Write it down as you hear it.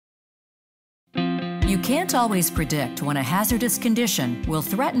can't always predict when a hazardous condition will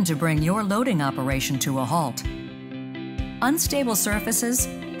threaten to bring your loading operation to a halt. Unstable surfaces,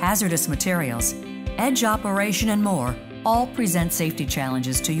 hazardous materials, edge operation, and more all present safety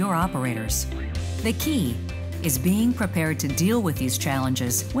challenges to your operators. The key is being prepared to deal with these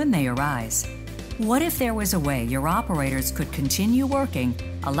challenges when they arise. What if there was a way your operators could continue working,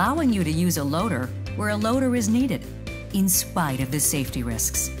 allowing you to use a loader where a loader is needed, in spite of the safety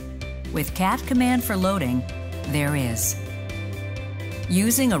risks? With CAT Command for Loading, there is.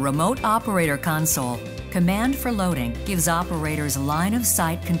 Using a remote operator console, Command for Loading gives operators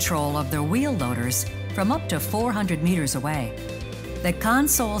line-of-sight control of their wheel loaders from up to 400 meters away. The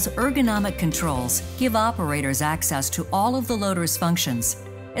console's ergonomic controls give operators access to all of the loader's functions,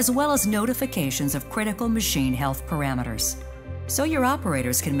 as well as notifications of critical machine health parameters, so your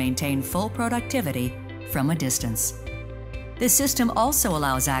operators can maintain full productivity from a distance. The system also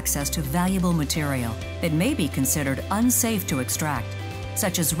allows access to valuable material that may be considered unsafe to extract,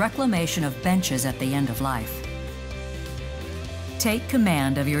 such as reclamation of benches at the end of life. Take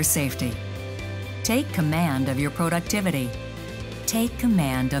command of your safety. Take command of your productivity. Take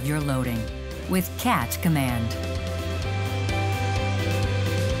command of your loading with CAT Command.